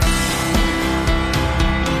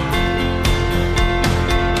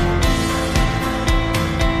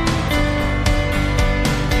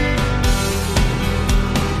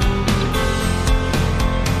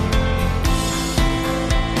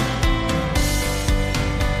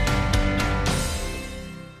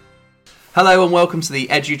Hello and welcome to the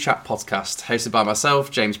EduChat podcast, hosted by myself,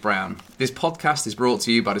 James Brown. This podcast is brought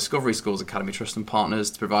to you by Discovery Schools Academy Trust and Partners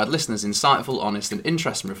to provide listeners insightful, honest and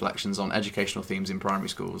interesting reflections on educational themes in primary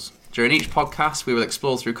schools. During each podcast, we will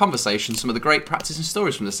explore through conversation some of the great practice and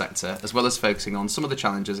stories from the sector, as well as focusing on some of the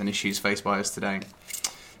challenges and issues faced by us today.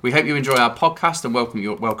 We hope you enjoy our podcast and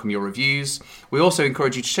welcome your reviews. We also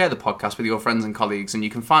encourage you to share the podcast with your friends and colleagues, and you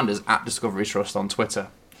can find us at Discovery Trust on Twitter.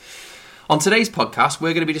 On today's podcast,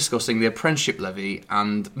 we're going to be discussing the Apprenticeship Levy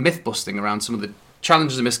and myth-busting around some of the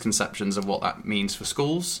challenges and misconceptions of what that means for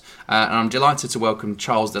schools. And I'm delighted to welcome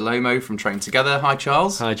Charles Dall'Omo from Train Together. Hi,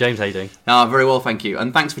 Charles. Hi, James. How are you doing? Very well, thank you.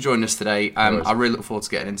 And thanks for joining us today. I really look forward to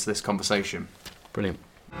getting into this conversation. Brilliant.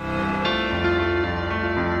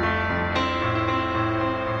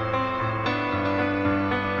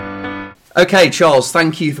 Okay, Charles,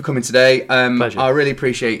 thank you for coming today. Pleasure. I really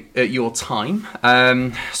appreciate your time.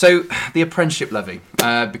 So, the Apprenticeship Levy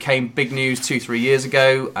became big news 2-3 years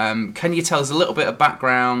ago. Can you tell us a little bit of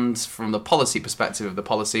background from the policy perspective of the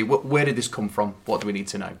policy? Where did this come from? What do we need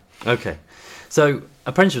to know? Okay. So,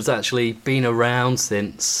 apprenticeship's actually been around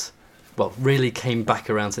since, really came back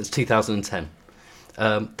around since 2010.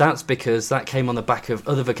 That's because that came on the back of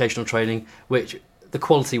other vocational training, which the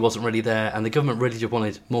quality wasn't really there, and the government really just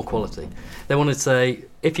wanted more quality. They wanted to say,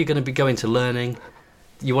 if you're going to be going to learning,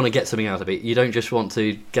 you want to get something out of it. You don't just want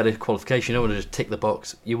to get a qualification, you don't want to just tick the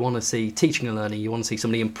box. You want to see teaching and learning, you want to see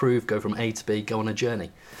somebody improve, go from A to B, go on a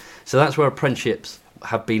journey. So that's where apprenticeships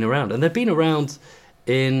have been around. And they've been around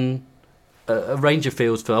in a range of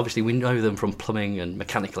fields. For obviously, we know them from plumbing and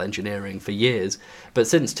mechanical engineering for years. But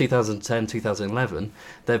since 2010, 2011,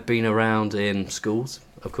 they've been around in schools.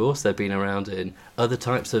 Of course, they've been around in other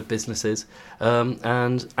types of businesses,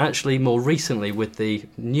 and actually more recently with the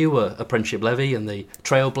newer Apprenticeship Levy and the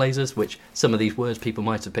Trailblazers, which some of these words people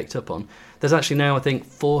might have picked up on, there's actually now, I think,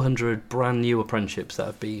 400 brand new apprenticeships that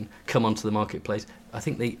have come onto the marketplace. I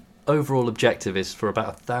think the overall objective is for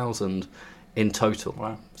about 1,000 in total.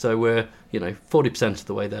 Wow. So we're 40% of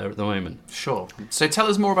the way there at the moment. Sure. So tell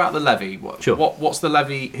us more about the levy. Sure. What's the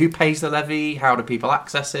levy? Who pays the levy? How do people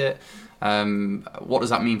access it? What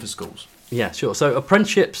does that mean for schools? Yeah, sure. So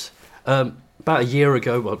apprenticeships, about a year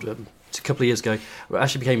ago, a couple of years ago,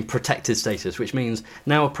 actually became protected status, which means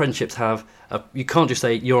now apprenticeships you can't just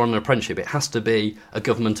say you're on an apprenticeship, it has to be a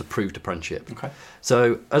government-approved apprenticeship. Okay.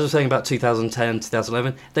 So, as I was saying about 2010,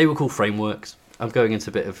 2011, they were called frameworks. I'm going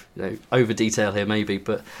into a bit of over detail here maybe,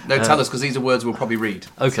 but... No, tell us, because these are words we'll probably read.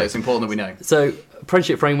 Okay. So it's important that we know. So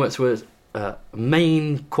apprenticeship frameworks were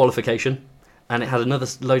main qualification, and it had another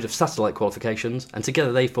load of satellite qualifications, and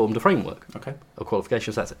together they formed a framework of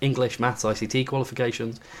qualifications. That's English, Maths, ICT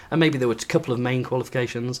qualifications, and maybe there were a couple of main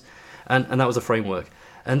qualifications, and that was a framework.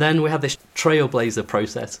 And then we had this Trailblazer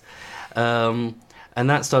process, and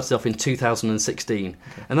that started off in 2016.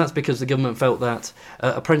 And that's because the government felt that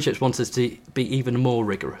apprenticeships wanted to be even more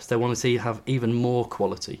rigorous. They wanted to have even more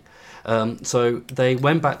quality. So they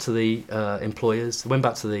went back to the employers, went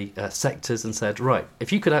back to the sectors and said, right,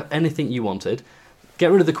 if you could have anything you wanted, get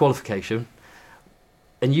rid of the qualification,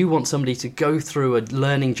 and you want somebody to go through a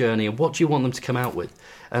learning journey, and what do you want them to come out with?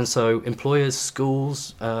 And so employers,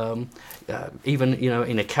 schools, even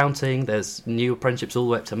in accounting, there's new apprenticeships all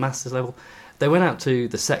the way up to master's level. They went out to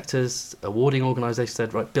the sectors, awarding organisations,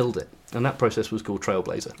 said, right, build it. And that process was called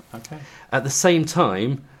Trailblazer. Okay. At the same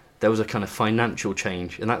time, there was a kind of financial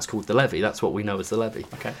change, and that's called the levy. That's what we know as the levy.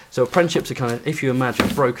 Okay. So apprenticeships are kind of, if you imagine,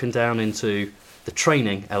 broken down into the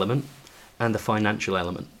training element and the financial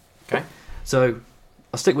element. Okay. So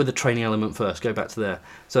I'll stick with the training element first, go back to there.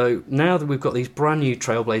 So now that we've got these brand new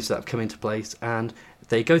Trailblazers that have come into place, and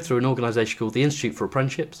they go through an organisation called the Institute for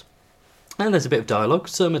Apprenticeships, and there's a bit of dialogue.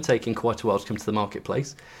 Some are taking quite a while to come to the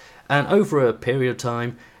marketplace, and over a period of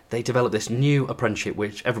time, they develop this new apprenticeship,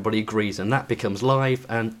 which everybody agrees, and that becomes live,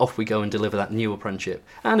 and off we go and deliver that new apprenticeship.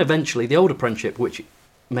 And eventually, the old apprenticeship, which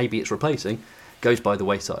maybe it's replacing, goes by the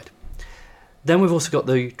wayside. Then we've also got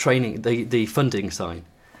the training, the funding side.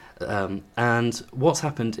 And what's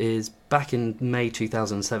happened is, back in May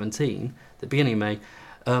 2017, the beginning of May,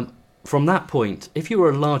 from that point, if you were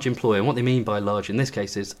a large employer, and what they mean by large in this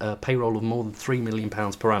case is a payroll of more than £3 million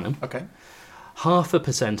per annum,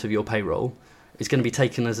 0.5% of your payroll is going to be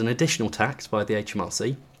taken as an additional tax by the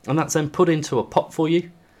HMRC, and that's then put into a pot for you,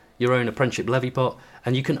 your own apprenticeship levy pot,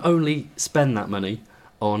 and you can only spend that money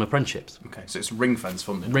on apprenticeships. Okay, so it's ring-fence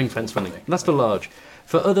funding. Ring-fence funding. That's for large.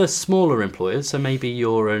 For other smaller employers, so maybe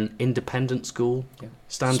you're an independent school,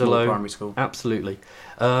 standalone, small primary school, absolutely,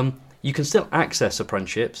 you can still access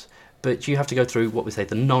apprenticeships, but you have to go through what we say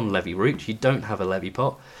the non-levy route. You don't have a levy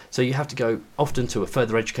pot, so you have to go often to a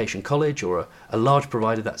further education college or a large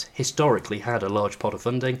provider that's historically had a large pot of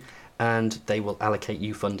funding, and they will allocate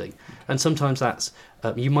you funding. And sometimes that's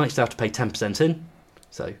you might still have to pay 10% in,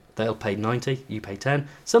 so they'll pay 90, you pay 10.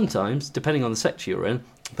 Sometimes, depending on the sector you're in,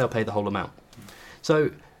 they'll pay the whole amount.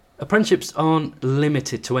 So apprenticeships aren't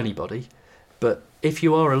limited to anybody, but if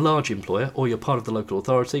you are a large employer or you're part of the local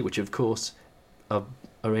authority, which of course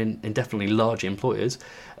are in definitely large employers,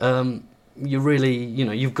 you really,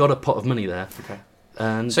 you've got a pot of money there. Okay.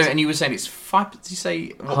 And you were saying it's 5%, did you say?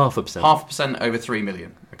 0.5%. 0.5% over 3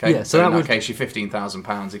 million. Okay. Yeah, so in that case, you're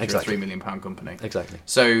 £15,000 if Exactly. you're a £3 million company. Exactly.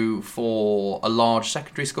 So for a large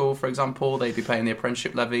secondary school, for example, they'd be paying the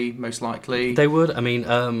apprenticeship levy, most likely. They would. I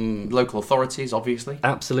mean, local authorities, obviously.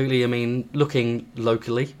 Absolutely. I mean, looking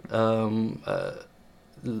locally,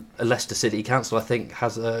 Leicester City Council, I think,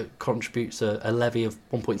 contributes a levy of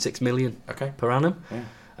 1.6 million per annum. Yeah.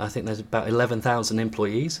 I think there's about 11,000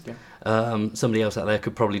 employees. Yeah. Somebody else out there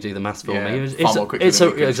could probably do the maths for me. Far more quickly than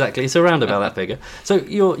we could. Exactly. It's around about that figure. So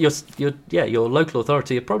your local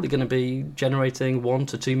authority are probably going to be generating £1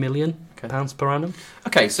 to £2 million per annum.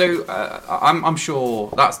 Okay, so I'm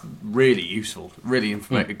sure that's really useful, really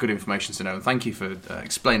good information to know, and thank you for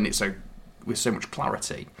explaining it with so much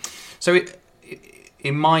clarity. So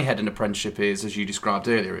in my head, an apprenticeship is, as you described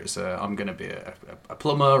earlier, it's I'm going to be a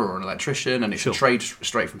plumber or an electrician, and it's a trade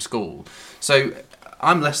straight from school. So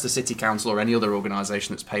I'm Leicester City Council or any other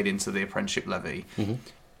organisation that's paid into the apprenticeship levy. Mm-hmm.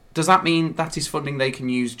 Does that mean that is funding they can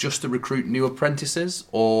use just to recruit new apprentices,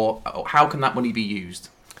 or how can that money be used?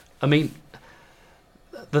 I mean,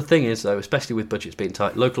 the thing is, though, especially with budgets being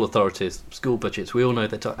tight, local authorities, school budgets, we all know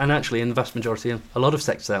they're tight. And actually, in the vast majority of a lot of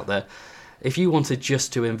sectors out there, if you wanted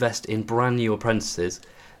just to invest in brand new apprentices,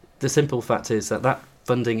 the simple fact is that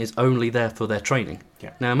funding is only there for their training.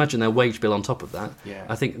 Yeah. Now imagine their wage bill on top of that. Yeah.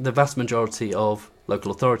 I think the vast majority of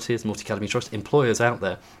local authorities, multi-academy trust, employers out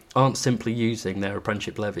there aren't simply using their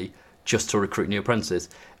apprenticeship levy just to recruit new apprentices.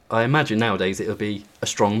 I imagine nowadays it would be a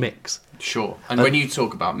strong mix. Sure. And when you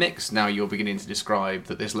talk about mix, now you're beginning to describe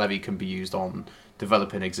that this levy can be used on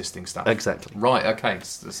developing existing staff. Exactly. Right, okay.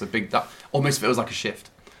 That's that almost feels like a shift.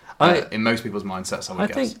 In most people's mindsets, I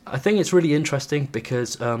guess. I think it's really interesting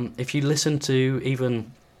because if you listen to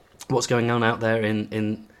even what's going on out there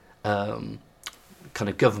in kind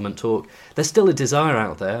of government talk, there's still a desire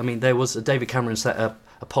out there. I mean, David Cameron set up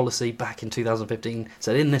a policy back in 2015,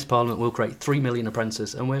 said in this Parliament we'll create 3 million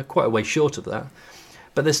apprentices, and we're quite a way short of that.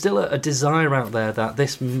 But there's still a desire out there that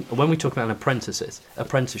when we talk about an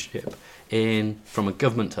apprenticeship from a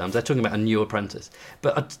government terms, they're talking about a new apprentice.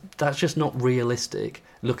 But that's just not realistic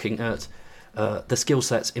looking at the skill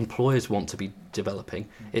sets employers want to be developing.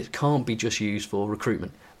 It can't be just used for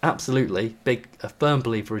recruitment. Absolutely, a firm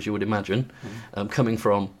believer, as you would imagine, coming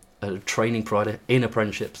from a training provider in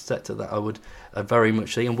apprenticeship sector that I would very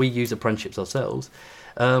much see, and we use apprenticeships ourselves.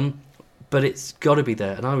 But it's got to be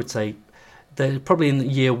there, and I would say they're probably in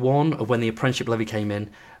year one of when the apprenticeship levy came in.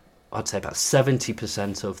 I'd say about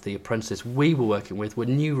 70% of the apprentices we were working with were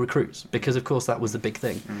new recruits, because of course that was the big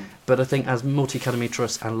thing. But I think as multi-academy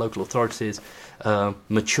trusts and local authorities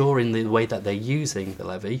mature in the way that they're using the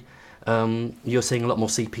levy, you're seeing a lot more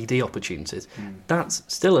CPD opportunities. That's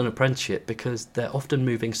still an apprenticeship because they're often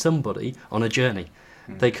moving somebody on a journey.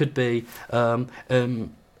 They could be an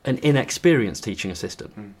inexperienced teaching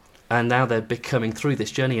assistant. And now they're becoming, through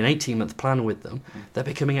this journey, an 18-month plan with them, they're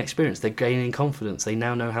becoming experienced, they're gaining confidence, they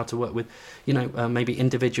now know how to work with, maybe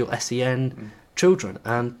individual SEN children,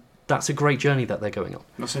 and that's a great journey that they're going on.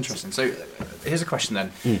 That's interesting. So here's a question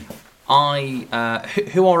then.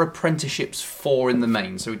 Who are apprenticeships for in the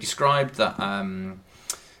main? So we described that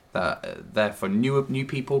they're for new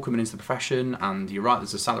people coming into the profession, and you're right,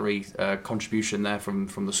 there's a salary contribution there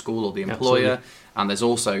from the school or the employer. Absolutely. And there's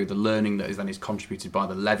also the learning that is contributed by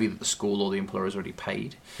the levy that the school or the employer has already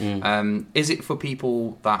paid. Is it for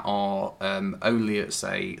people that are only at,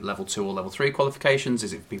 say, level 2 or level 3 qualifications?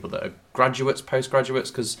 Is it for people that are graduates,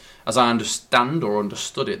 postgraduates? Because as I understand or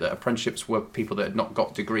understood it, that apprenticeships were people that had not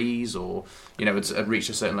got degrees or had reached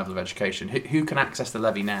a certain level of education. Who can access the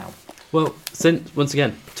levy now? Well, once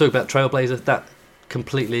again, talk about Trailblazer, that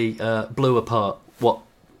completely blew apart what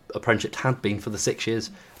apprenticeships had been for the 6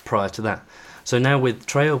 years prior to that. So now with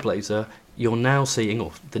Trailblazer, you're now seeing,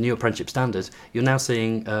 or the new apprenticeship standards, you're now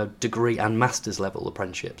seeing degree and master's level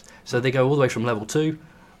apprenticeships. So they go all the way from level 2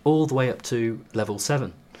 all the way up to level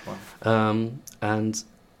 7. Wow. And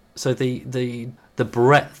so the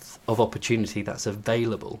breadth of opportunity that's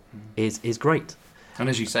available is great. And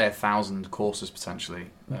as you say, 1,000 courses potentially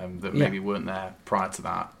that maybe weren't there prior to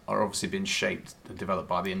that are obviously being shaped and developed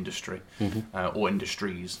by the industry or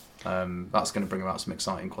industries. That's going to bring about some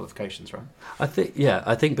exciting qualifications, right? I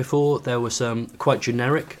think before there were some quite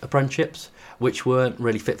generic apprenticeships which weren't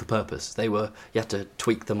really fit for purpose. You had to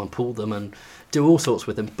tweak them and pull them and do all sorts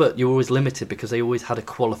with them, but you're always limited because they always had a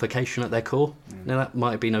qualification at their core. Now that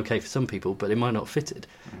might have been okay for some people, but it might not fitted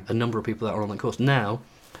a number of people that are on that course. Now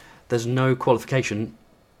there's no qualification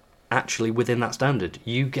actually within that standard.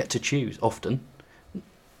 You get to choose often.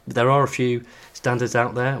 There are a few standards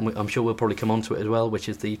out there, and I'm sure we'll probably come on to it as well, which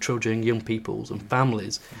is the Children, Young Peoples and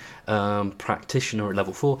Families Practitioner at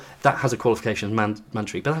Level 4. That has a qualification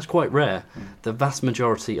mandatory, but that's quite rare. The vast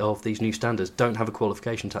majority of these new standards don't have a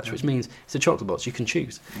qualification attached, which means it's a chocolate box. You can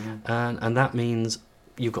choose. And that means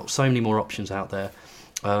you've got so many more options out there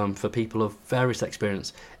for people of various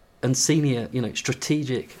experience. And senior,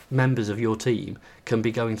 strategic members of your team can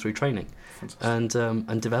be going through training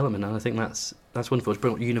and development, and I think that's wonderful. It's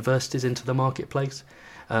brought universities into the marketplace,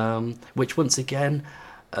 which once again,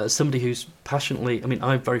 somebody who's passionately,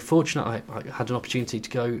 I'm very fortunate. I had an opportunity to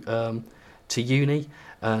go to uni,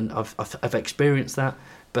 and I've experienced that.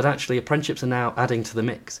 But actually, apprenticeships are now adding to the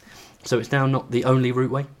mix, so it's now not the only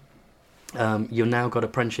route way. You've now got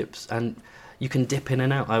apprenticeships and you can dip in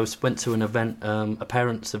and out. I went to an event, a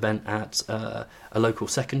parents' event at a local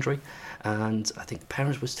secondary, and I think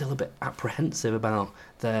parents were still a bit apprehensive about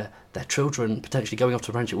their children potentially going off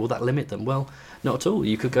to apprenticeship. Will that limit them? Well, not at all.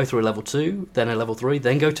 You could go through a level 2, then a level 3,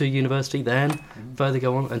 then go to a university, then further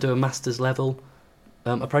go on and do a master's level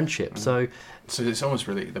apprenticeship. So it's almost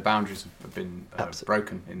really, the boundaries have been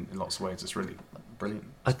broken in lots of ways. It's really brilliant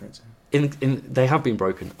experience. They have been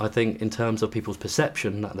broken. I think in terms of people's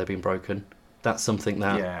perception that they've been broken, that's something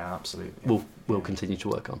that absolutely we'll continue to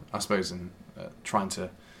work on. I suppose in trying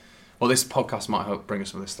to... Well, this podcast might help bring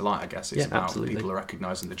us this to light, I guess. It's about people are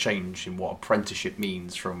recognising the change in what apprenticeship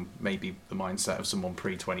means from maybe the mindset of someone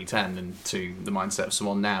pre-2010 and to the mindset of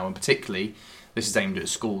someone now. And particularly, this is aimed at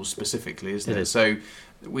schools specifically, isn't it? So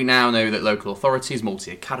we now know that local authorities,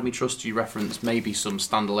 multi-academy trusts you referenced, maybe some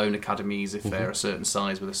standalone academies, if they're a certain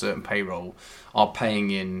size with a certain payroll, are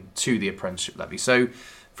paying in to the apprenticeship levy. So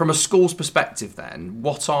from a school's perspective then,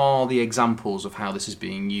 what are the examples of how this is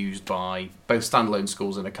being used by both standalone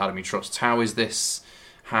schools and academy trusts? How is this,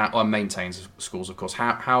 and maintains schools of course,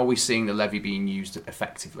 how are we seeing the levy being used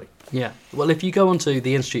effectively? Yeah, well, if you go onto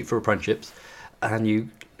the Institute for Apprenticeships and you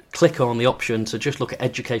click on the option to just look at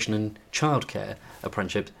education and childcare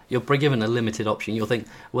apprenticeships, you'll be given a limited option. You'll think,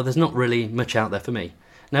 well, there's not really much out there for me.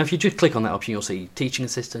 Now, if you just click on that option, you'll see teaching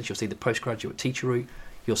assistants, you'll see the postgraduate teacher route,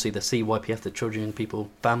 you'll see the CYPF, the Children, Young People,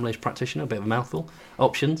 Families Practitioner, a bit of a mouthful,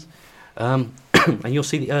 options. And you'll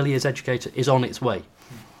see the early years educator is on its way.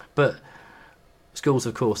 But schools,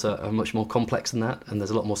 of course, are much more complex than that, and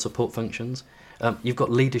there's a lot more support functions. You've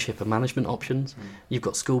got leadership and management options. You've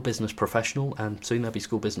got school business professional, and soon there'll be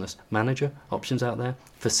school business manager options out there.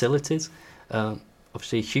 Facilities,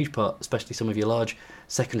 obviously a huge part, especially some of your large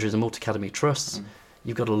secondaries and multi-academy trusts.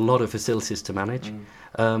 You've got a lot of facilities to manage.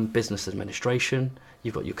 Business administration.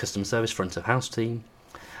 You've got your customer service front of house team.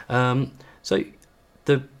 So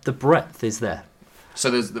the breadth is there.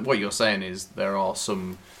 So what you're saying is there are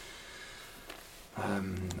some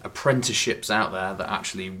apprenticeships out there that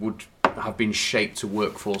actually would have been shaped to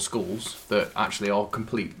work for schools that actually are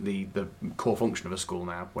completely the core function of a school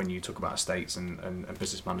now when you talk about estates and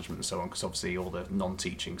business management and so on, because obviously all the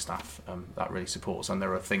non-teaching staff that really supports, and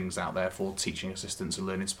there are things out there for teaching assistants and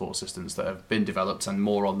learning support assistants that have been developed and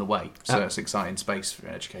more on the way. So it's an exciting space for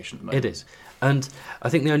education at the moment. It is. And I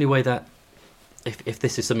think the only way that if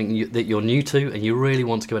this is something that you're new to and you really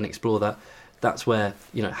want to go and explore that, that's where,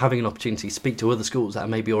 having an opportunity to speak to other schools that are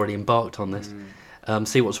maybe already embarked on this,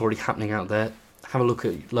 see what's already happening out there, have a look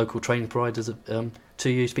at local training providers to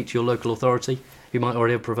you, speak to your local authority who might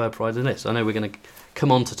already have provided this. I know we're going to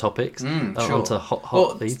come on to topics, sure. onto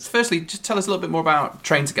hot leads. Firstly, just tell us a little bit more about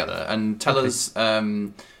Train Together and tell us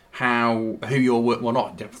who you're working. Well,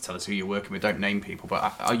 not you have to tell us who you're working with. Don't name people,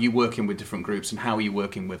 but are you working with different groups and how are you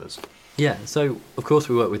working with us? Yeah, so of course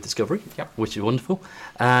we work with Discovery, which is wonderful,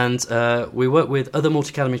 and we work with other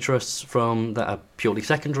multi-academy trusts that are purely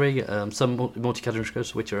secondary, some multi-academy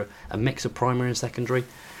trusts which are a mix of primary and secondary.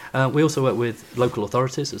 We also work with local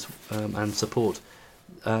authorities and support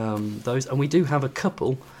those, and we do have a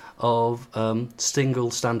couple of single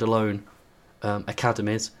standalone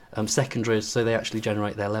academies, secondaries, so they actually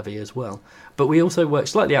generate their levy as well. But we also work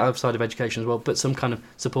slightly outside of education as well, but some kind of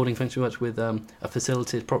supporting function. We work with a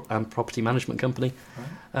facilities and property management company.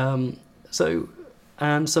 Right.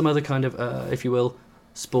 And some other kind of, if you will,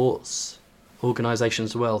 sports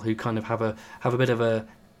organisations as well who kind of have a bit of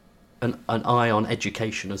an eye on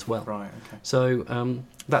education as well. Right. Okay. So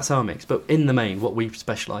that's our mix. But in the main, what we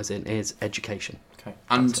specialise in is education. Okay.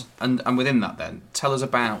 And within that, then, tell us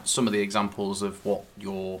about some of the examples of what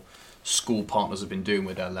your school partners have been doing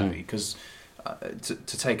with their levy. Because to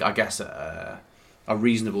take, I guess, a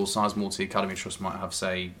reasonable sized multi-academy trust might have,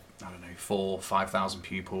 say, I don't know, 4,000 or 5,000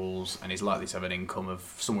 pupils, and is likely to have an income of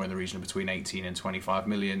somewhere in the region of between 18 and 25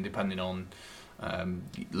 million, depending on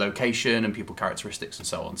location and pupil characteristics and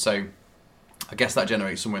so on. So I guess that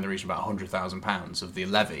generates somewhere in the region of about £100,000 of the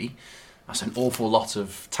levy. That's an awful lot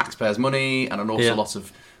of taxpayers' money and an awful lot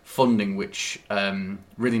of funding, which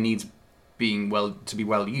really needs to be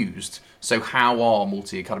well used. So how are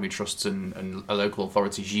multi-academy trusts and local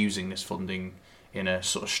authorities using this funding in a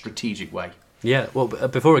sort of strategic way? Yeah, well,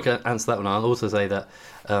 before I can answer that one, I'll also say that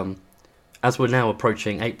as we're now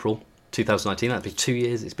approaching April 2019, that'd be 2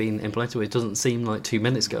 years it's been implemented. It doesn't seem like 2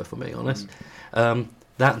 minutes ago, for me, honest.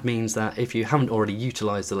 That means that if you haven't already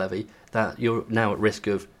utilised the levy, that you're now at risk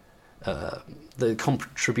of the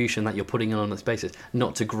contribution that you're putting in on this basis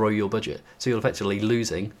not to grow your budget. So you're effectively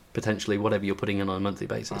losing, potentially, whatever you're putting in on a monthly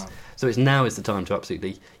basis. Wow. So now is the time to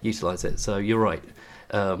absolutely utilise it. So you're right.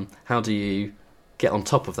 How do you get on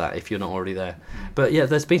top of that if you're not already there? But yeah,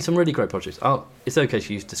 there's been some really great projects. It's okay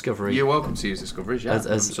to use Discovery. You're welcome to use Discovery. Yeah,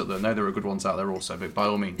 I know there are good ones out there also, but by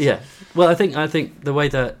all means. Yeah, well, I think the way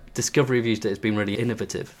that Discovery have used it has been really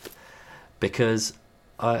innovative, because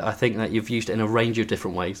I think that you've used it in a range of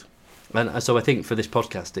different ways, and so I think for this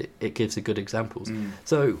podcast it gives a good examples.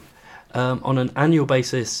 So on an annual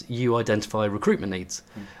basis, you identify recruitment needs,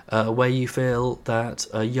 where you feel that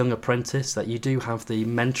a young apprentice, that you do have the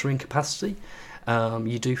mentoring capacity.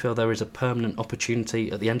 You do feel there is a permanent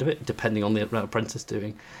opportunity at the end of it, depending on the apprentice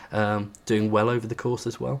doing well over the course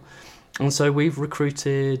as well. And so we've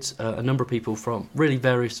recruited a number of people from really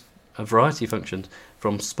a variety of functions,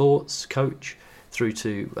 from sports coach through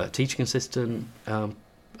to teaching assistant,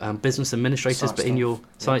 business administrators, but in your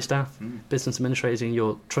site staff, business administrators in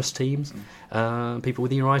your trust teams, people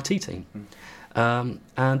within your IT team.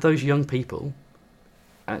 And those young people,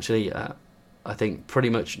 actually, I think pretty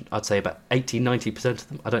much, I'd say about 80-90% of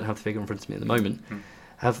them, I don't have the figure in front of me at the moment,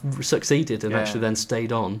 have succeeded and actually then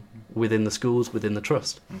stayed on within the schools, within the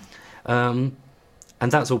trust. And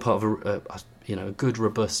that's all part of a good,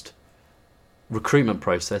 robust recruitment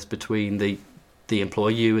process between the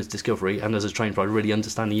employer, you as Discovery, and as a trained provider, really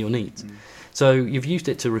understanding your needs. So you've used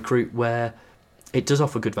it to recruit where it does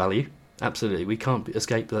offer good value. Absolutely, we can't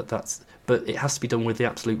escape that. But it has to be done with the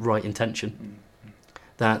absolute right intention.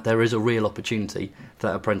 That there is a real opportunity for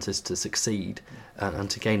that apprentice to succeed and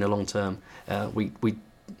to gain a long term. We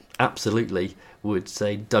absolutely would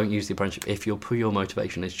say don't use the apprenticeship if your pure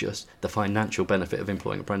motivation is just the financial benefit of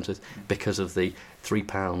employing an apprentice because of the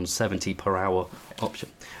 £3.70 per hour option.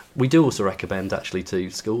 We do also recommend actually to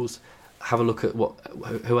schools, have a look at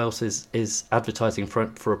who else is advertising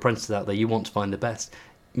for apprentices out there. You want to find the best.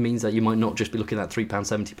 It means that you might not just be looking at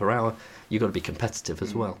 £3.70 per hour. You've got to be competitive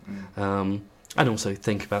as well. And also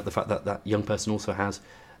think about the fact that that young person also has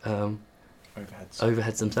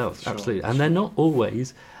overheads themselves. Sure, absolutely. And they're not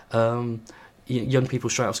always young people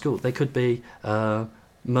straight out of school. They could be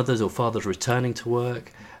mothers or fathers returning to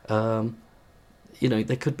work.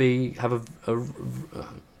 They could have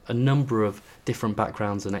a number of different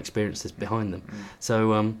backgrounds and experiences behind them.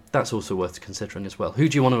 So that's also worth considering as well. Who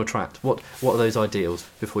do you want to attract? What are those ideals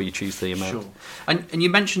before you choose the amount? Sure. And you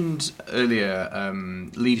mentioned earlier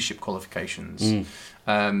leadership qualifications.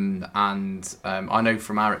 And I know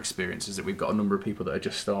from our experiences that we've got a number of people that are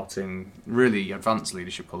just starting really advanced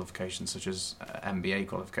leadership qualifications, such as MBA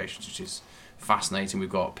qualifications, which is fascinating. We've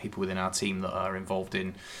got people within our team that are involved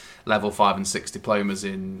in level 5 and 6 diplomas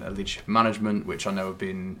in leadership management, which I know have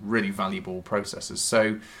been really valuable processes.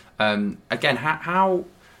 So again, how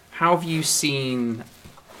have you seen,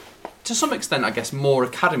 to some extent, I guess, more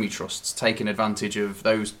academy trusts taking advantage of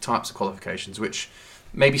those types of qualifications, which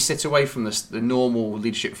maybe sit away from the normal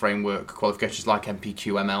leadership framework qualifications like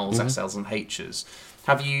MPQ, MLs, SLs and Hs?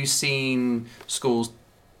 Have you seen schools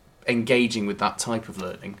engaging with that type of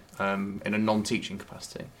learning in a non-teaching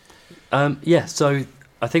capacity? So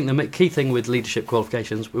I think the key thing with leadership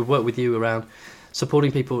qualifications, we've worked with you around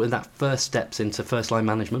supporting people in that first steps into first-line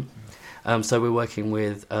management. So we're working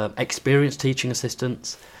with experienced teaching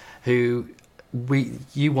assistants who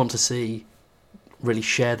you want to see really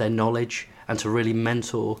share their knowledge and to really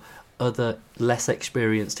mentor other less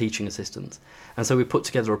experienced teaching assistants. And so we put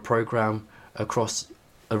together a programme across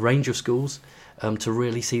a range of schools to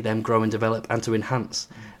really see them grow and develop and to enhance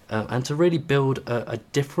and to really build a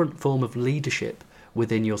different form of leadership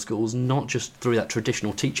within your schools, not just through that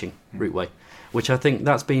traditional teaching route way, which I think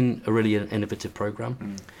that's been a really innovative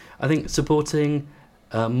programme. I think supporting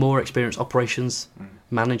more experienced operations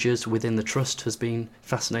managers within the trust has been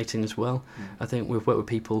fascinating as well. I think we've worked with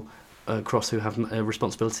people across who have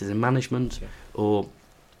responsibilities in management or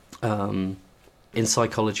in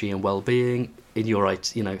psychology and well-being, in your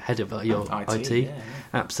head of your IT.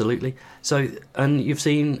 Absolutely. So, and you've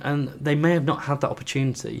seen, and they may have not had that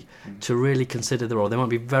opportunity to really consider the role. They might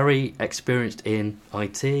be very experienced in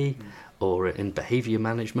IT or in behaviour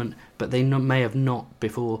management, but they may have not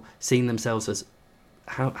before seen themselves as,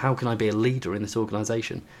 how can I be a leader in this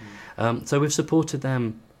organisation? So we've supported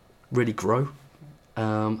them really grow,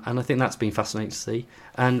 and I think that's been fascinating to see.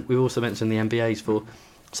 And we've also mentioned the MBAs for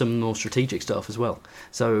some more strategic stuff as well.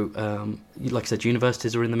 So, like I said,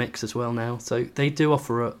 universities are in the mix as well now. So they do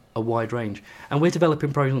offer a wide range. And we're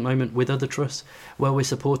developing programs at the moment with other trusts where we're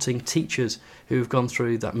supporting teachers who've gone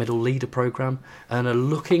through that middle leader programme and are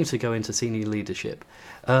looking to go into senior leadership.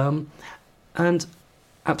 And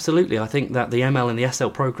absolutely, I think that the ML and the SL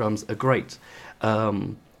programmes are great.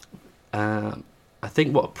 I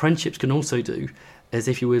think what apprenticeships can also do is,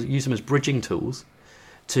 if you will use them as bridging tools,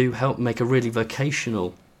 to help make a really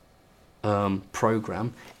vocational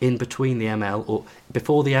programme in between the ML, or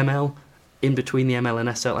before the ML, in between the ML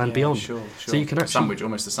and SL and beyond. Sure. So you can actually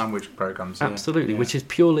almost the sandwich programmes. Absolutely, which is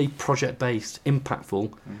purely project-based,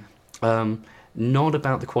 impactful, not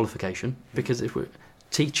about the qualification, because if we're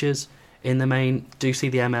teachers in the main do see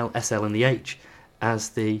the ML, SL and the H as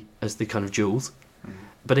the kind of jewels.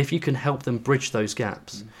 But if you can help them bridge those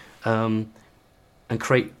gaps and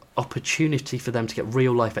create opportunity for them to get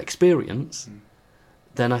real life experience,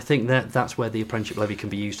 then I think that's where the Apprenticeship Levy can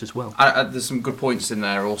be used as well. There's some good points in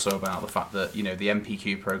there also about the fact that, the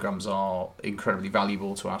MPQ programmes are incredibly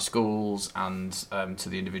valuable to our schools and to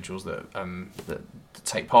the individuals that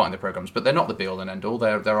take part in the programmes, but they're not the be all and end all.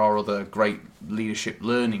 There are other great leadership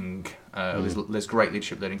learning. There's great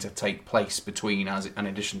leadership learning to take place between in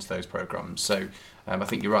addition to those programmes. So I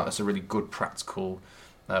think you're right. That's a really good practical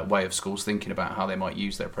way of schools thinking about how they might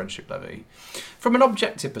use their Apprenticeship Levy. From an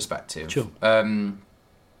objective perspective, sure.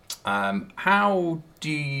 How do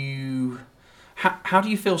you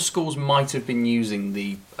feel schools might have been using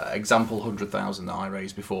the example 100,000 that I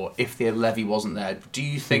raised before if the levy wasn't there? Do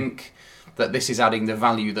you think that this is adding the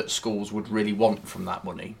value that schools would really want from that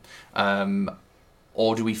money?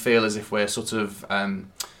 Or do we feel as if we're sort of,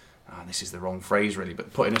 this is the wrong phrase really,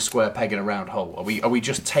 but putting a square peg in a round hole? Are we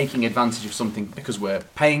just taking advantage of something because we're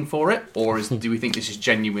paying for it? Or do we think this is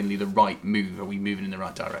genuinely the right move? Are we moving in the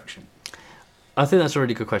right direction? I think that's a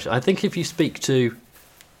really good question. I think if you speak to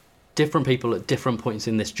different people at different points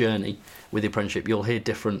in this journey with the apprenticeship, you'll hear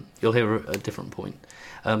a different point.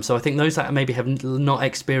 So I think those that maybe have not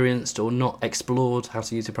experienced or not explored how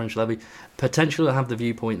to use the Apprenticeship Levy potentially have the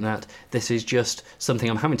viewpoint that this is just something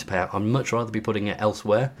I'm having to pay out. I'd much rather be putting it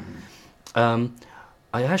elsewhere. I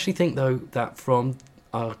actually think, though, that from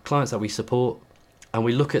our clients that we support and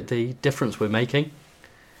we look at the difference we're making,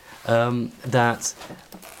 that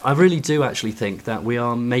I really do actually think that we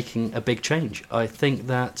are making a big change. I think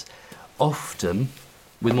that often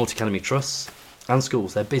with multi-academy trusts and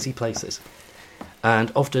schools, they're busy places.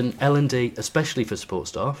 And often L&D, especially for support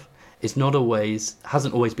staff,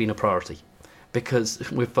 hasn't always been a priority,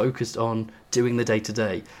 because we're focused on doing the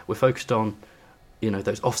day-to-day. We're focused on,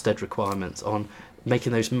 those Ofsted requirements, on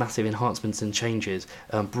making those massive enhancements and changes,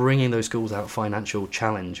 bringing those schools out financial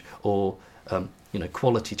challenge or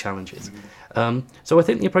quality challenges. So I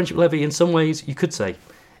think the Apprenticeship Levy, in some ways, you could say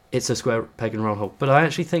it's a square peg in a round hole. But I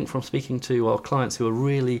actually think, from speaking to our clients who are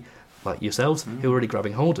really, like yourselves, who are really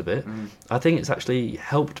grabbing hold of it, I think it's actually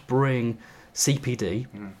helped bring CPD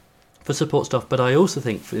for support staff, but I also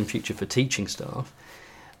think in future for teaching staff,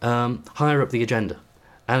 higher up the agenda.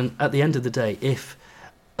 And at the end of the day, if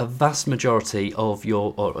a vast majority of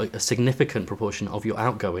or a significant proportion of your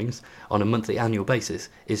outgoings on a monthly, annual basis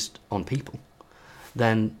is on people,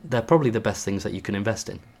 then they're probably the best things that you can invest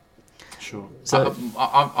in. Sure. So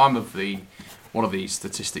I'm of one of the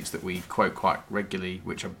statistics that we quote quite regularly,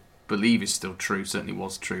 which I believe is still true, certainly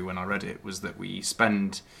was true when I read it, was that we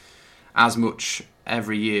spend as much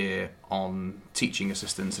every year on teaching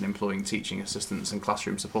assistants and employing teaching assistants and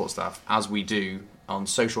classroom support staff as we do on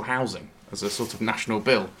social housing as a sort of national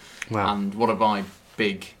bill. Wow. And one of my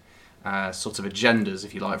big sort of agendas,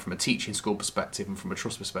 if you like, from a teaching school perspective and from a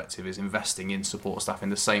trust perspective, is investing in support staff in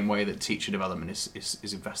the same way that teacher development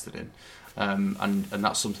is invested in. And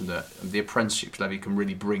that's something that the Apprenticeship Levy can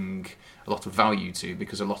really bring a lot of value to,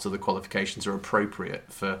 because a lot of the qualifications are appropriate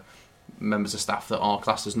for members of staff that are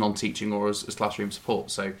classed as non-teaching or as classroom support.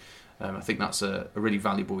 So I think that's a really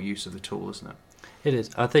valuable use of the tool, isn't it? It is.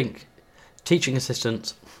 I think teaching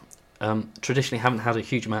assistants traditionally haven't had a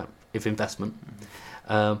huge amount of investment,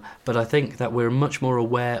 but I think that we're much more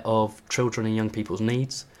aware of children and young people's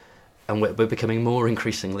needs, and we're becoming more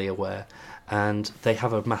increasingly aware, and they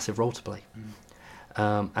have a massive role to play.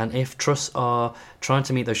 And if trusts are trying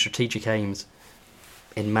to meet those strategic aims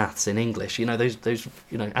in maths, in English, those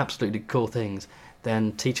absolutely core things,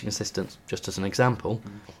 then teaching assistants, just as an example,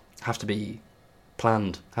 have to be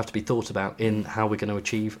planned, have to be thought about in how we're going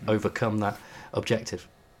to overcome that objective.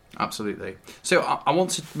 Absolutely. So I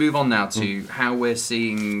want to move on now to how we're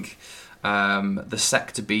seeing the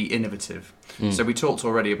sector be innovative. So we talked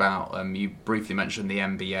already about, you briefly mentioned the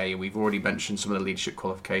MBA, and we've already mentioned some of the leadership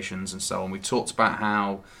qualifications and so on. We talked about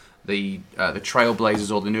how the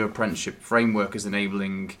Trailblazers or the new apprenticeship framework is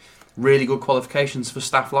enabling really good qualifications for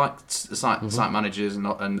staff like site managers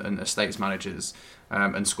and estates managers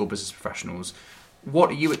and school business professionals.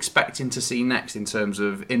 What are you expecting to see next in terms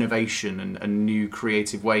of innovation and new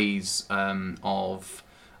creative ways of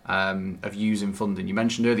using funding? You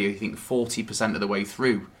mentioned earlier, you think 40% of the way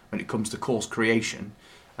through when it comes to course creation.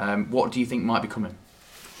 What do you think might be coming?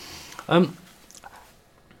 I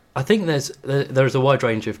think there's a wide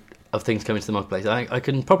range of things coming to the marketplace. I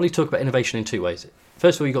can probably talk about innovation in two ways.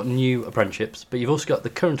 First of all, you've got new apprenticeships, but you've also got the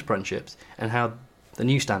current apprenticeships and how the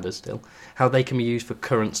new standards still, how they can be used for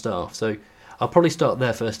current staff. So I'll probably start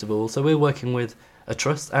there first of all. So we're working with a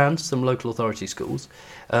trust and some local authority schools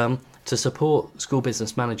to support school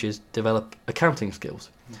business managers develop accounting skills,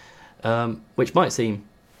 which might seem,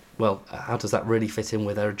 well, how does that really fit in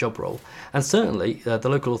with their job role? And certainly the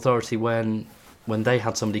local authority, when they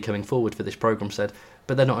had somebody coming forward for this programme, said,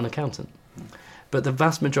 but they're not an accountant. But the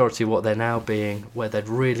vast majority of what they're now being, where they'd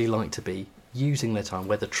really like to be using their time,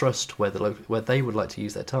 where the trust, where they would like to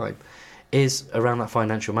use their time, is around that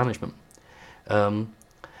financial management.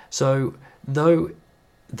 So though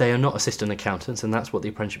they are not assistant accountants, and that's what the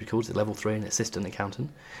apprenticeship is called, it's level 3 and assistant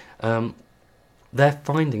accountant, they're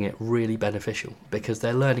finding it really beneficial because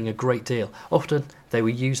they're learning a great deal. Often they were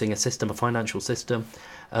using a financial system,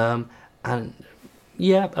 and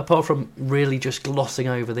apart from really just glossing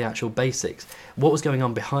over the actual basics, what was going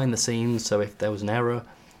on behind the scenes, so if there was an error.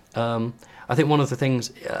 I think one of the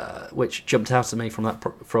things which jumped out at me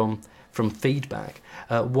from feedback,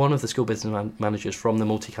 one of the school business managers from the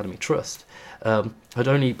Multi-Academy Trust had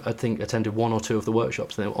only, I think, attended one or two of the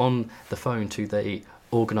workshops. They were on the phone to the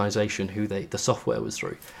organisation who the software was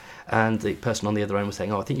through, and the person on the other end was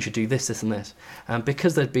saying, I think you should do this, this and this. And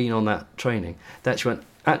because they'd been on that training, they actually went,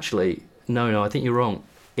 actually, no, I think you're wrong.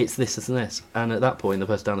 It's this, this and this. And at that point, the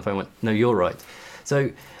person down the phone went, no, you're right.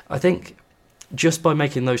 So I think just by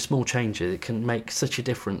making those small changes, it can make such a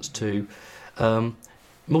difference to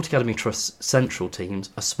Multi-Academy Trust's central teams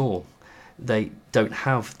are small. They don't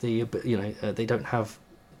have the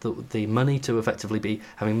money to effectively be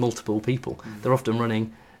having multiple people. They're often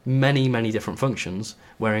running many different functions,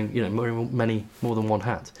 wearing more than one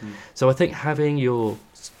hat. So I think having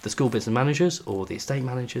the school business managers or the estate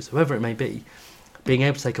managers, whoever it may be, being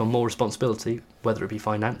able to take on more responsibility, whether it be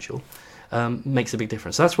financial, makes a big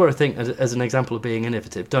difference. So that's where I think, as an example of being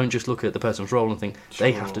innovative, don't just look at the person's role and think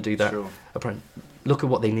they have to do that. Sure. Look at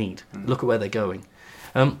what they need. Look at where they're going.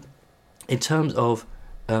 In terms of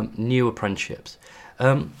new apprenticeships,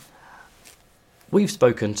 we've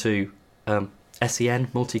spoken to SEN,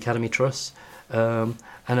 Multi-Academy Trusts, and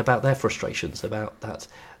about their frustrations about that.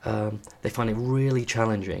 They find it really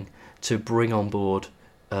challenging to bring on board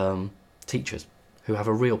teachers who have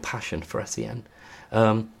a real passion for SEN.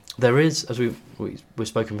 There is, as we've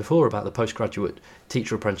spoken before about the postgraduate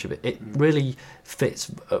teacher apprenticeship, it really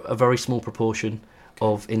fits a very small proportion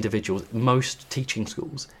of individuals. Most teaching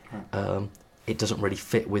schools, it doesn't really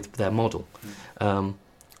fit with their model.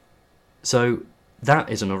 So that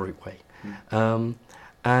is another route way.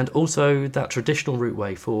 And also that traditional route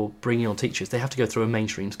way for bringing on teachers, they have to go through a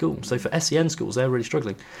mainstream school. So for SEN schools, they're really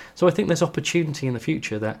struggling. So I think there's opportunity in the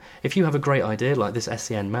future that if you have a great idea like this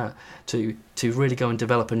SEN Mat to really go and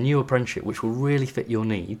develop a new apprenticeship which will really fit your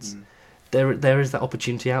needs, there is that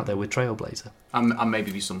opportunity out there with Trailblazer. And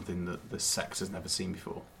maybe be something that the sector's never seen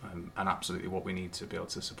before, and absolutely what we need to be able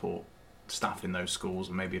to support staff in those schools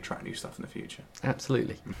and maybe attract new staff in the future.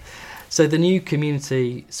 Absolutely. So the new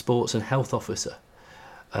Community Sports and Health Officer,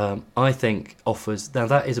 I think offers, now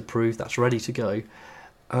that is approved, that's ready to go,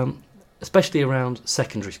 especially around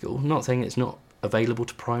secondary school. I'm not saying it's not available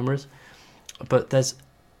to primaries, but there's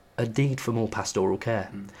a need for more pastoral care.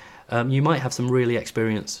 You might have some really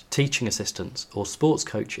experienced teaching assistants or sports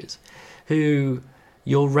coaches who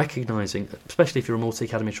you're recognising, especially if you're a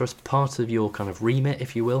multi-academy trust, part of your kind of remit,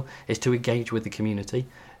 if you will, is to engage with the community.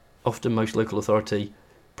 Often most local authority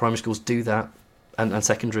primary schools do that, and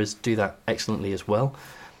secondaries do that excellently as well.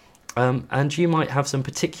 And you might have some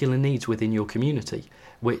particular needs within your community,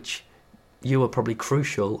 which you are probably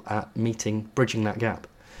crucial at meeting, bridging that gap.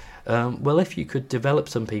 Well, if you could develop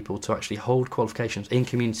some people to actually hold qualifications in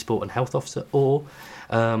community support and health officer, or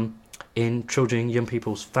in children and young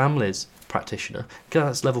people's families practitioner, because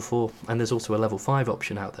that's level 4, and there's also a level 5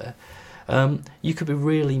 option out there, you could be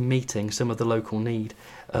really meeting some of the local need,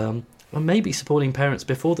 and maybe supporting parents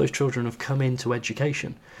before those children have come into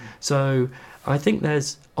education. So I think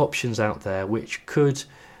there's options out there which could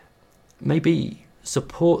maybe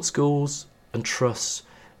support schools and trusts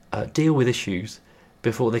deal with issues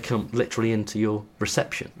before they come literally into your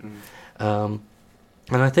reception. And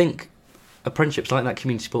I think apprenticeships like that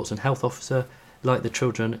community supports and health officer, like the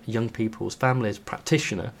children, young people's families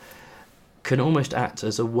practitioner, can almost act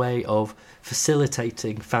as a way of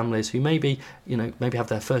facilitating families who maybe have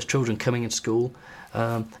their first children coming into school.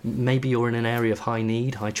 Maybe you're in an area of high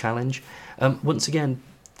need, high challenge. Once again,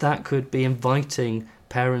 that could be inviting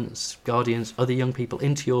parents, guardians, other young people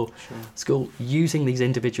into your school, using these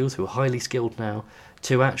individuals who are highly skilled now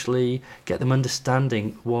to actually get them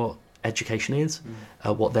understanding what education is,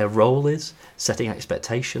 what their role is, setting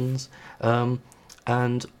expectations,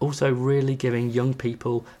 and also really giving young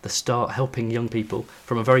people the start, helping young people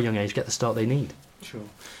from a very young age get the start they need. Sure.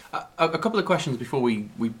 A couple of questions before we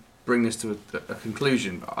bring this to a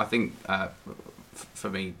conclusion, I think, for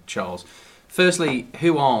me, Charles. Firstly,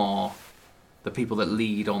 who are the people that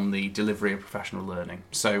lead on the delivery of professional learning?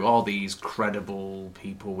 So are these credible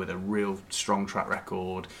people with a real strong track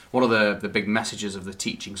record? What are the big messages of the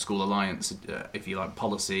Teaching School Alliance, if you like,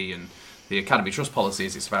 policy, and the Academy Trust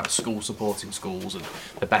policies? It's about school supporting schools and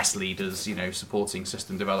the best leaders, supporting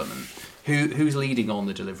system development. Who's leading on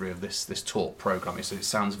the delivery of this talk programme? So it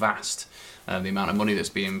sounds vast, the amount of money that's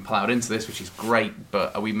being ploughed into this, which is great,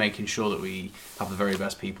 but are we making sure that we have the very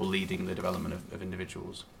best people leading the development of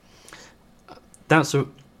individuals?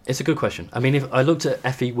 It's a good question. I mean, if I looked at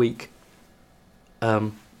FE Week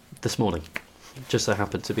this morning, just so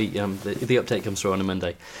happened to be the update comes through on a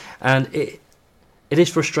Monday, and it is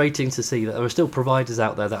frustrating to see that there are still providers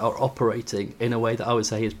out there that are operating in a way that I would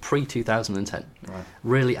say is pre-2010,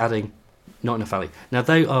 really adding not enough value. Now,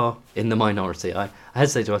 they are in the minority. I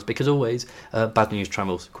hesitate to ask because always bad news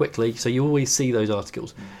travels quickly, so you always see those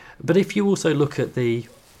articles. But if you also look at the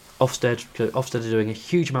Ofsted are doing a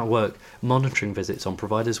huge amount of work monitoring visits on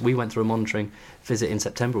providers. We went through a monitoring visit in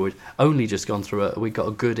September. We'd only just gone through we got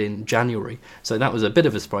a good in January. So that was a bit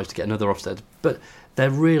of a surprise to get another Ofsted. But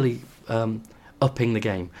they're really upping the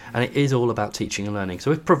game. And it is all about teaching and learning.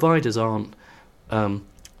 So if providers aren't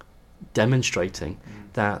demonstrating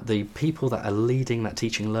that the people that are leading that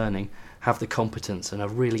teaching and learning have the competence and are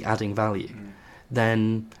really adding value,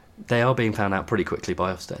 then they are being found out pretty quickly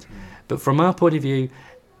by Ofsted. But from our point of view,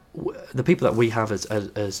 the people that we have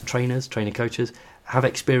as trainers, training coaches, have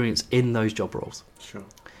experience in those job roles. Sure.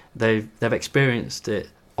 They've experienced it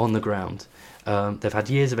on the ground. They've had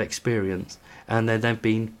years of experience, and they've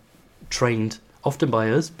been trained often by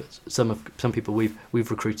us, but some people we've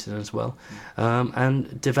recruited as well,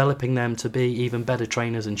 and developing them to be even better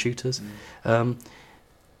trainers and tutors,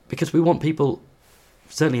 because we want people,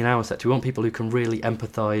 certainly in our sector, we want people who can really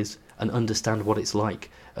empathise and understand what it's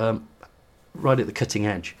like, right at the cutting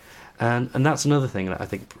edge. And that's another thing that I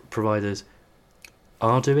think providers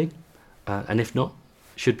are doing, and if not,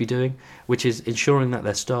 should be doing, which is ensuring that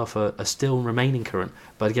their staff are still remaining current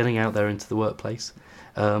by getting out there into the workplace,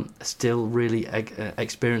 still really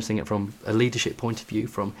experiencing it from a leadership point of view,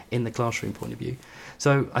 from in the classroom point of view.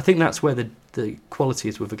 So I think that's where the quality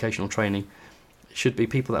is with vocational training. Should be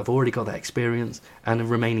people that have already got that experience and are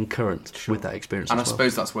remaining current with that experience. And as I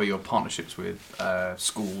suppose that's where your partnerships with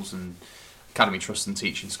schools and Academy Trust and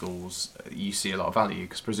teaching schools, you see a lot of value,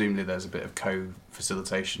 because presumably there's a bit of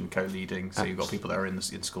co-facilitation, co-leading. So you've got people that are in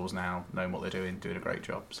schools now, knowing what they're doing a great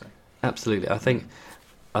job. So absolutely, I think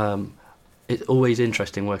it's always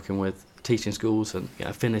interesting working with teaching schools and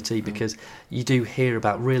affinity, because you do hear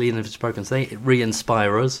about really innovative programs. They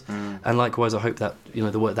re-inspire us, and likewise, I hope that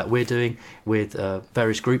the work that we're doing with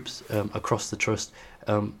various groups across the trust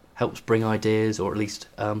helps bring ideas, or at least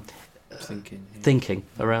thinking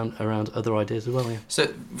around other ideas as well. Yeah. So,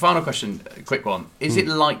 final question, a quick one: is it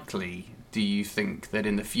likely, do you think, that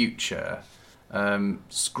in the future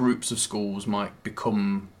groups of schools might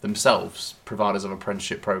become themselves providers of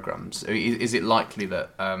apprenticeship programs? Is it likely that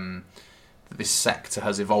this sector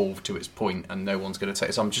has evolved to its point and no one's going to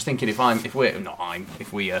take. So I'm just thinking if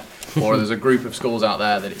we or there's a group of schools out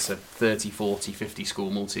there that it's a 30, 40, 50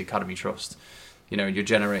 school multi-academy trust, you're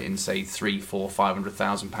generating say 300, 400,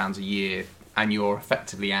 500,000 pounds a year, and you're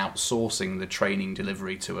effectively outsourcing the training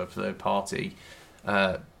delivery to a third party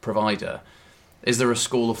provider. Is there a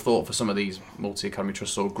school of thought for some of these multi-academy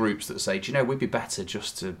trusts or groups that say, we'd be better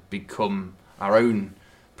just to become our own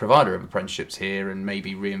provider of apprenticeships here and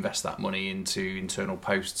maybe reinvest that money into internal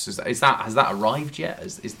posts? Has that arrived yet?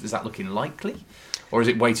 Is that looking likely, or is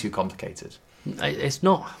it way too complicated? It's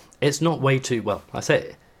not way too well. I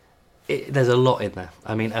say there's a lot in there.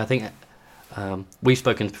 I mean, I think we've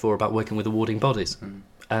spoken before about working with awarding bodies,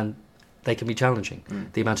 and they can be challenging.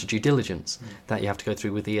 The amount of due diligence that you have to go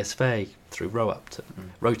through with the ESFA, through ROAP to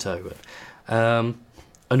ROTO,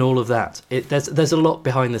 and all of that. There's a lot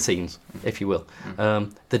behind the scenes, if you will.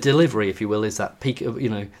 The delivery, if you will, is that peak of,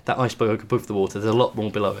 that iceberg above the water. There's a lot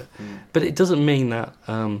more below it. But it doesn't mean that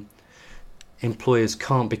employers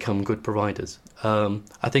can't become good providers.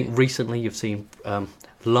 I think recently you've seen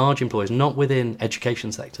large employers, not within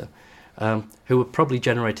education sector, who are probably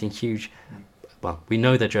generating huge, we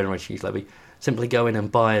know they're generating huge levy, simply go in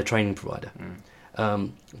and buy a training provider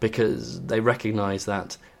because they recognise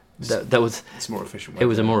that it's more efficient. It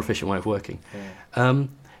was a more efficient way of working. Yeah.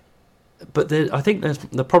 But I think there's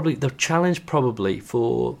the challenge probably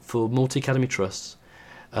for multi-academy trusts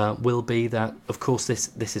will be that, of course,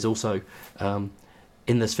 this is also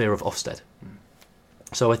in the sphere of Ofsted.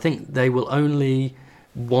 So I think they will only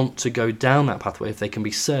want to go down that pathway if they can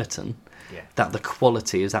be certain that the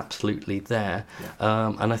quality is absolutely there.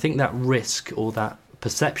 Yeah. And I think that risk, or that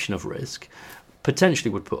perception of risk,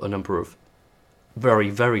 potentially would put a number of very,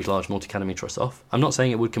 very large multi-academy trusts off. I'm not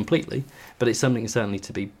saying it would completely, but it's something certainly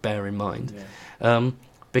to bear in mind. Yeah.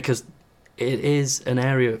 Because it is an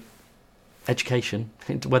area of education,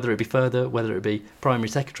 whether it be further, whether it be primary,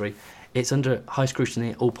 secondary, it's under high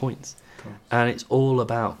scrutiny at all points. And it's all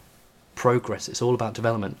about progress, it's all about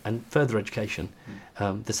development and further education.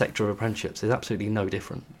 The sector of apprenticeships is absolutely no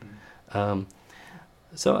different.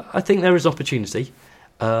 So I think there is opportunity.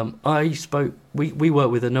 We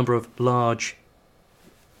work with a number of large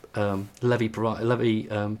levy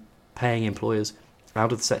paying employers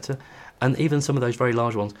out of the sector, and even some of those very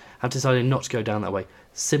large ones have decided not to go down that way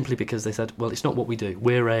simply because they said, well, it's not what we do.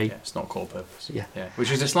 It's not core purpose. Yeah,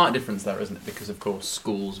 which is a slight difference there, isn't it? Because of course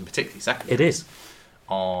schools, and particularly secondary,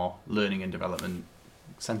 are learning and development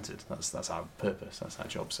centred. That's our purpose. That's our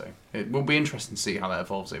job. So it will be interesting to see how that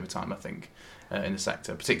evolves over time. I think in the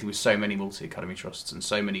sector, particularly with so many multi-academy trusts and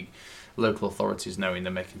so many local authorities knowing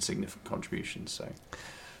they're making significant contributions. So.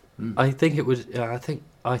 I think it would. I think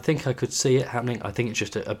I could see it happening. I think it's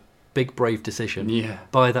just a big, brave decision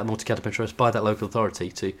by that multi-academy trust, by that local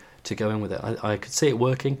authority to go in with it. I could see it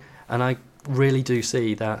working, and I really do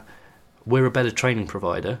see that we're a better training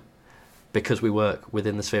provider because we work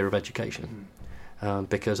within the sphere of education,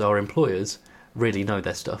 because our employers really know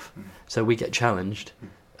their stuff. So we get challenged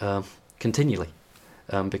continually,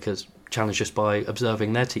 because challenged just by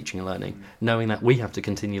observing their teaching and learning, knowing that we have to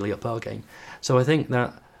continually up our game. So I think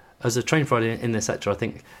that as a training provider in this sector, I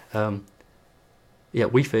think,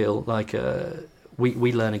 we feel like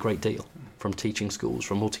we learn a great deal from teaching schools,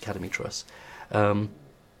 from multi-academy trusts. But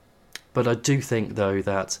I do think, though,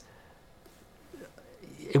 that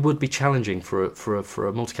it would be challenging for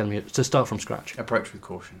a multi-academy to start from scratch. Approach with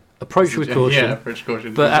caution. Approach with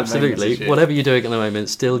caution. But absolutely, whatever you're doing at the moment,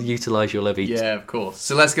 still utilise your levy. Yeah, of course.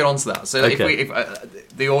 So let's get on to that. So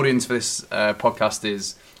if the audience for this podcast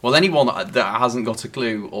is, well, anyone that hasn't got a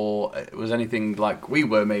clue or was anything like we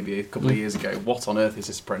were maybe a couple of years ago, what on earth is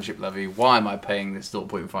this apprenticeship levy? Why am I paying this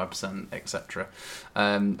 0.5%, etc.?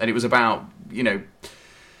 And it was about,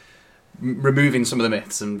 removing some of the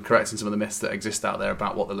myths and correcting some of the myths that exist out there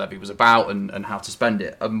about what the levy was about and how to spend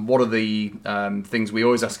it. And one of the things we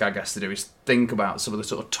always ask our guests to do is think about some of the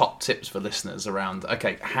sort of top tips for listeners around,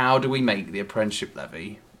 okay, how do we make the apprenticeship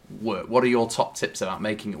levy work? What are your top tips about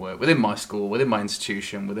making it work within my school, within my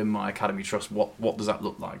institution, within my academy trust? What does that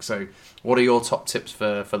look like? So what are your top tips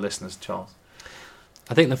for listeners, Charles?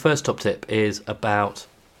 I think the first top tip is about,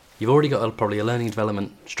 you've already got probably a learning and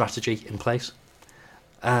development strategy in place,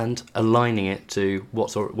 and aligning it to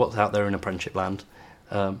what's out there in apprenticeship land,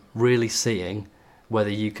 really seeing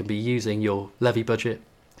whether you can be using your levy budget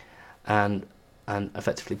and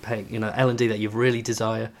effectively paying, L&D that you really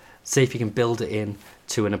desire. See if you can build it in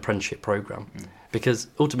to an apprenticeship programme, because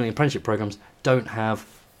ultimately apprenticeship programmes don't have,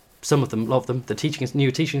 a lot of them, the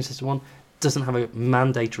new teaching system one doesn't have a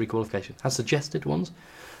mandatory qualification. It has suggested ones,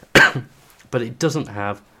 but it doesn't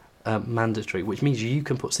have mandatory, which means you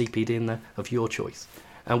can put CPD in there of your choice.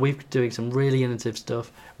 And we're doing some really innovative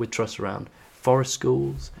stuff with trusts around forest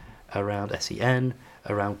schools, around SEN,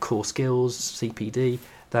 around core skills, CPD,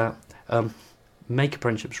 that make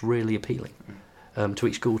apprenticeships really appealing to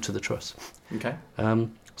each school, to the trust. Okay.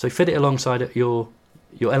 So fit it alongside your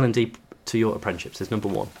L&D to your apprenticeships is number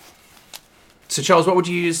one. So Charles, what would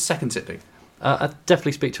you use second tip be? I'd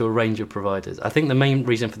definitely speak to a range of providers. I think the main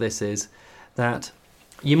reason for this is that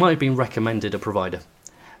you might have been recommended a provider,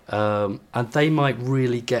 and they might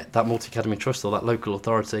really get that multi-academy trust or that local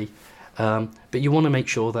authority, but you want to make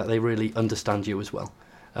sure that they really understand you as well.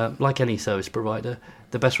 Like any service provider,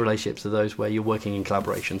 the best relationships are those where you're working in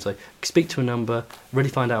collaboration. So speak to a number, really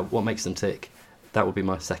find out what makes them tick. That would be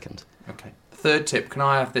my second. Okay. Third tip, can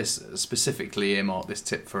I have this specifically earmark this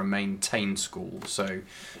tip for a maintained school? So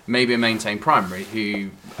maybe a maintained primary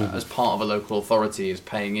who, as part of a local authority, is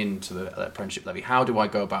paying into the apprenticeship levy. How do I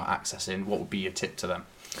go about accessing? What would be your tip to them?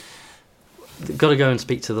 Got to go and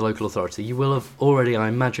speak to the local authority. You will have already, I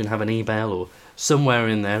imagine, have an email or somewhere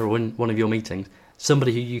in there or in one of your meetings,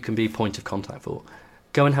 somebody who you can be point of contact for.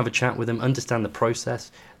 Go and have a chat with them, understand the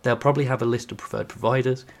process. They'll probably have a list of preferred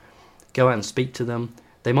providers. Go out and speak to them.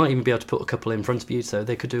 They might even be able to put a couple in front of you, so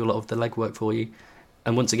they could do a lot of the legwork for you.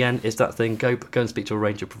 And once again, it's that thing, go and speak to a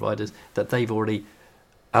range of providers that they've already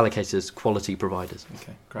allocated as quality providers.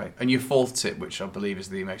 Okay, great. And your fourth tip, which I believe is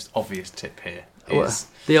the most obvious tip here, is...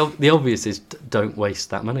 Well, the obvious is don't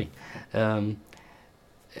waste that money. Obviously,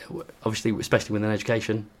 especially within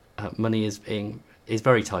education, money is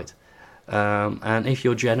very tight. And if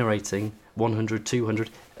you're generating 100,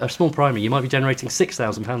 200, a small primary, you might be generating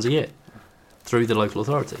 £6,000 a year through the local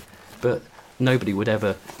authority. But nobody would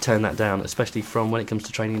ever turn that down, especially from when it comes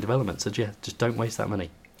to training and development. So yeah, just don't waste that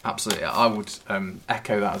money. Absolutely. I would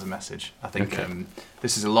echo that as a message. I think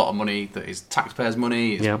this is a lot of money that is taxpayers'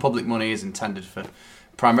 money, is public money, is intended for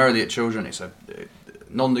primarily at children. It's a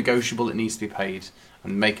non-negotiable, it needs to be paid,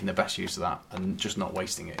 and making the best use of that and just not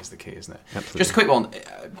wasting it is the key, isn't it? Absolutely. Just a quick one,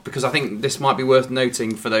 because I think this might be worth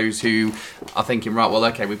noting for those who are thinking, right, well,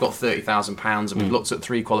 okay, we've got £30,000 and we've looked at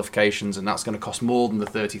 3 qualifications and that's going to cost more than the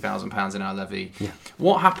 £30,000 in our levy. Yeah.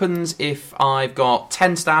 What happens if I've got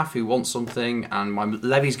 10 staff who want something and my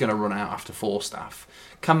levy's going to run out after 4 staff?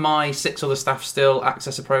 Can my 6 other staff still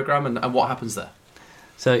access a programme, and what happens there?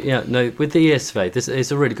 So, with the ESFA, this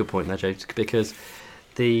is a really good point there, James, because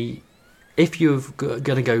if you're going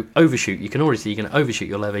to go overshoot, you can already see you're going to overshoot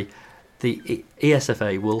your levy. The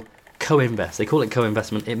ESFA will co-invest. They call it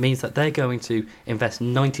co-investment. It means that they're going to invest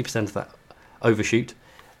 90% of that overshoot,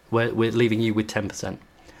 where we're leaving you with 10%.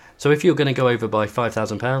 So if you're going to go over by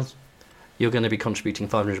 £5,000, you're going to be contributing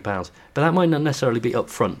 £500. But that might not necessarily be up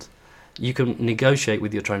front. You can negotiate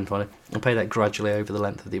with your training provider and pay that gradually over the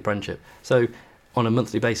length of the apprenticeship. So on a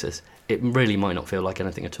monthly basis, it really might not feel like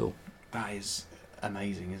anything at all. That is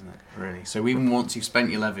amazing, isn't it? Really. So even once you've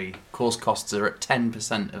spent your levy, course costs are at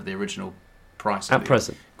 10% of the original price of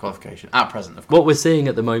the qualification. At present, of course. What we're seeing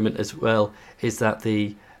at the moment as well is that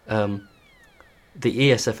the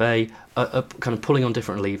ESFA are kind of pulling on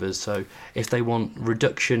different levers. So if they want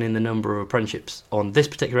reduction in the number of apprenticeships on this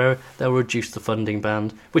particular area, they'll reduce the funding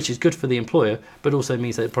band, which is good for the employer, but also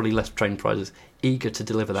means that probably less training providers eager to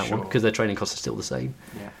deliver that one because their training costs are still the same.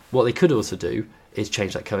 Yeah. What they could also do is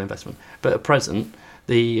change that co-investment. But at present,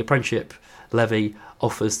 the apprenticeship levy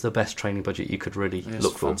offers the best training budget you could really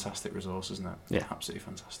look for. It's a fantastic resource, isn't it? Yeah. Absolutely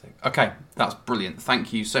fantastic. Okay, that's brilliant.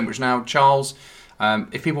 Thank you so much. Now, Charles,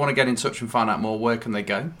 if people want to get in touch and find out more, where can they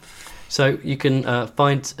go? So you can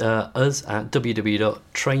find us at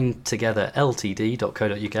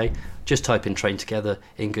www.traintogetherltd.co.uk. Just type in Train Together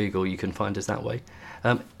in Google, you can find us that way.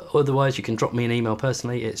 Otherwise, you can drop me an email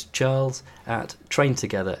personally. It's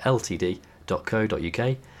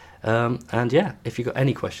charles@traintogetherltd.co.uk. And if you've got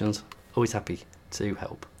any questions, always happy to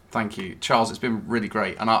help. Thank you, Charles. It's been really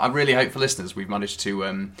great, and I really hope for listeners we've managed to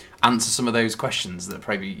answer some of those questions that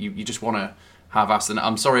probably you just want to have asked. And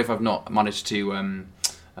I'm sorry if I've not managed to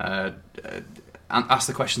ask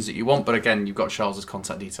the questions that you want, but again, you've got Charles's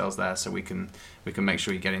contact details there, so we can make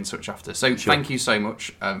sure you get in touch after. So Thank you so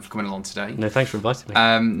much for coming along today. No, thanks for inviting me.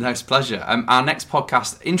 No, it's a pleasure. Our next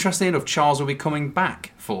podcast, interestingly enough, Charles will be coming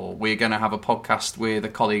back for. We're going to have a podcast with a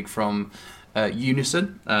colleague from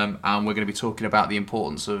Unison, and we're going to be talking about the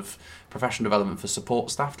importance of professional development for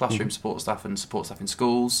support staff, classroom support staff and support staff in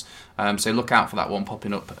schools. So look out for that one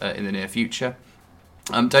popping up in the near future.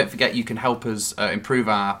 Don't forget you can help us improve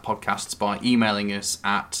our podcasts by emailing us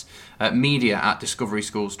at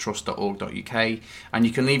media@discoveryschoolstrust.org.uk, and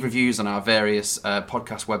you can leave reviews on our various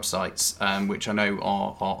podcast websites, which I know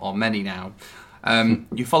are many now.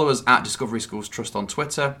 You follow us at Discovery Schools Trust on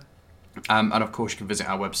Twitter, And of course, you can visit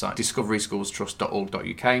our website,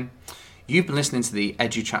 discoveryschoolstrust.org.uk. You've been listening to the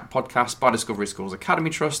EduChat podcast by Discovery Schools Academy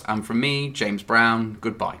Trust, and from me, James Brown,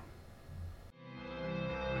 goodbye.